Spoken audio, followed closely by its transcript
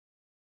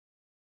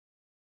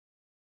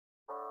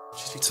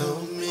She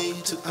told me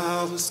to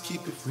always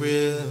keep it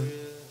real,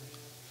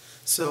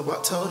 so I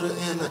told her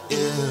in her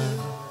ear,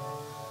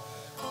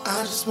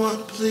 I just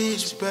wanna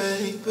please you,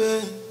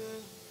 baby.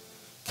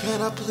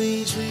 Can I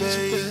please you,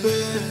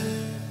 baby?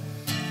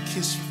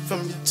 Kiss you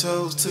from your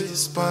toes to your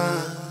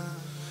spine.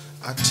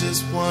 I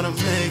just wanna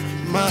make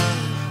you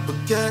mine, but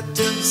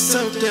goddamn it's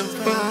so damn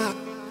fine.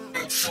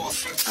 I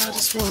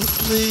just wanna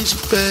please you,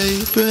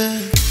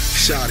 baby.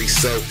 Shawty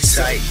so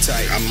tight,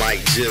 I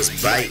might just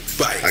bite.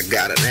 I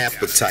got an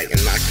appetite and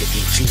I can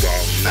eat you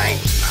all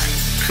night.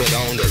 Put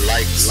on the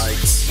lights,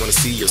 wanna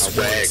see your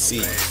swag.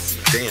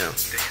 Damn,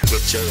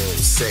 with your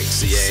old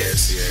sexy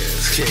ass.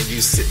 Can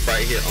you sit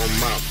right here on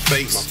my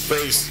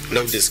face?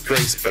 No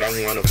disgrace, but I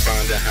wanna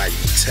find out how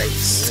you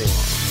taste.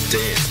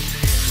 Damn,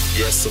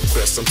 yes, of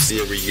course I'm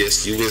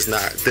serious. You is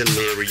not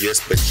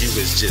delirious, but you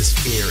is just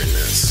hearing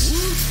us.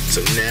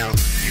 So now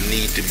you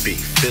need to be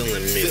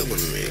feeling me.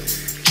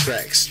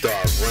 Track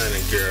start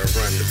running, girl,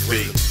 run the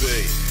beat.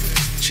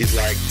 She's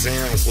like,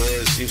 damn,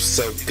 Woods, you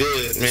so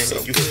good, man.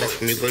 You fuck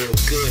me real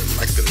good,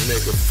 like a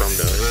nigga from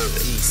the hood.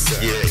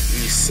 Yeah,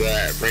 east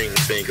side, bring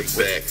the finger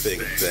back.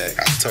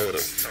 I told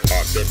her,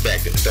 arc that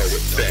back and throw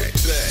it back.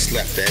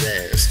 Slap that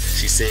ass.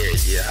 She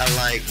said, yeah, I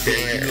like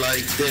that.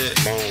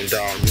 Moaned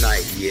all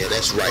night, yeah,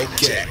 that's right,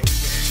 Jack.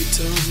 She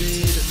told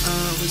me to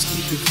always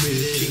keep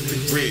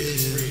it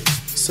real.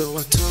 So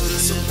I told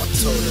her in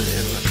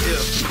my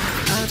ear,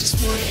 I just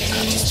wanna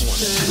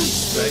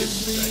please,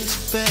 baby.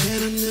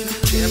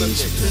 Can I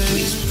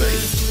please,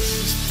 baby?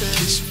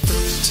 Kiss you from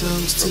your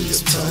toes to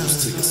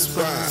your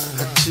spine.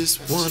 I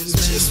just wanna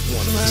make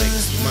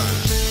you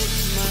mine.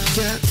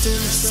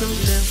 Goddamn, it's so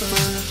damn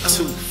fine.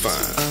 Too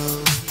fine.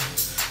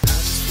 I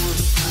just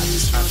wanna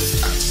please you,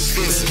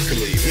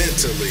 Physically,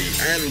 mentally,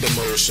 and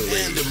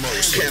emotionally.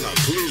 Can I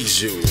please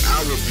you?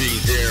 I will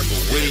be there,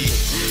 but we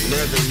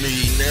never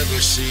me,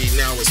 never she.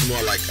 Now it's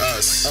more like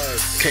us.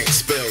 Can't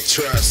spell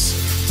trust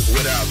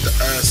without the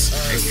us.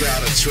 And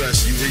gotta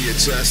trust you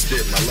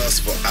readjusted my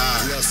lustful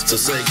eye. So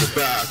say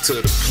goodbye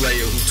to the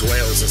player who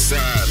dwells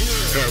inside.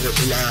 Her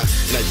reply,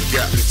 now you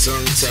got me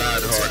tongue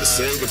tied. Hard to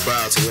say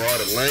goodbye to all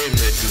the lame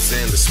niggas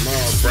and the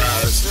small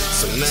fries.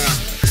 So now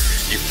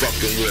you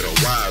fucking with a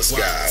wise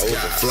guy,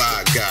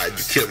 overfly guy.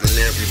 You killing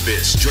every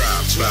bitch,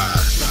 drive by,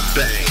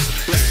 bang.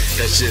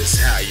 That's just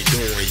how you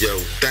doing your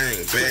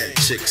thing. Bad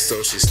chick,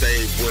 so she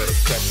stayed with a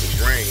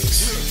couple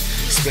rings.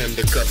 Spend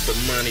a couple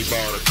money,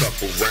 bought a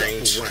couple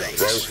Range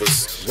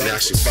Rovers. Now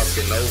she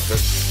fucking over,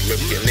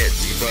 looking at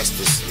these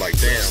busters like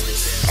damn.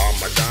 All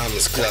my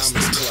diamonds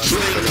clusters,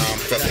 but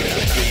I'm fucking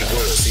with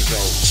Bwoods, he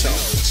don't chunk.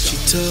 She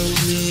told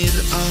me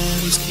to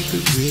always keep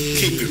it real.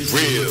 Keep it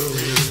real.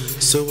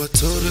 So I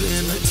told her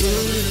in her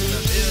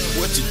ear,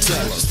 what you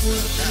tell her?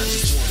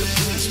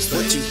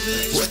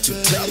 What you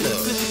tell her?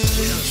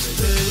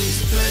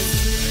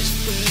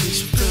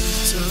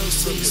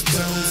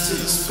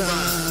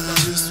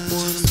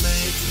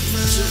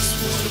 Just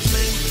wanna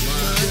make you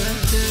mine.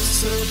 That's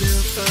so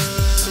damn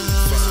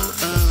fine.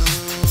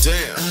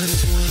 Damn. I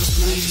just wanna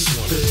please you,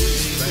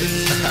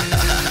 baby.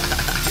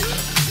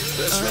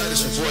 That's right,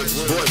 it's your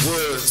boy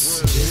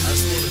Bwoods.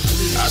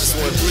 I just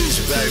wanna please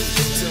you, baby.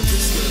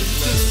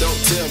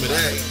 Don't tell me that.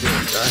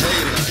 I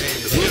hate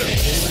it.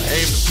 Yeah,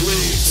 aim to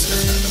please.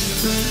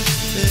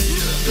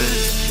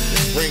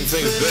 Bring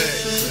things back.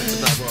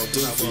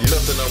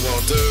 Nothing I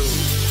won't do.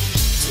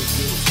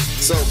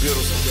 So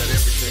beautiful.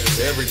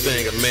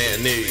 Everything a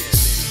man needs.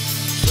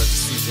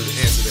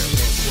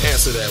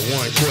 Answer that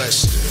one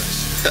question.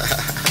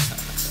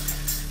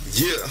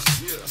 Yeah.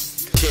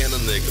 Can a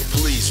nigga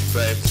please you,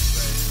 baby?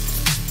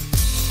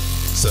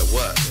 So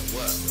what?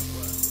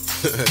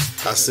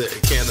 I said,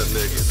 can a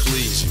nigga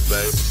please you,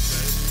 baby?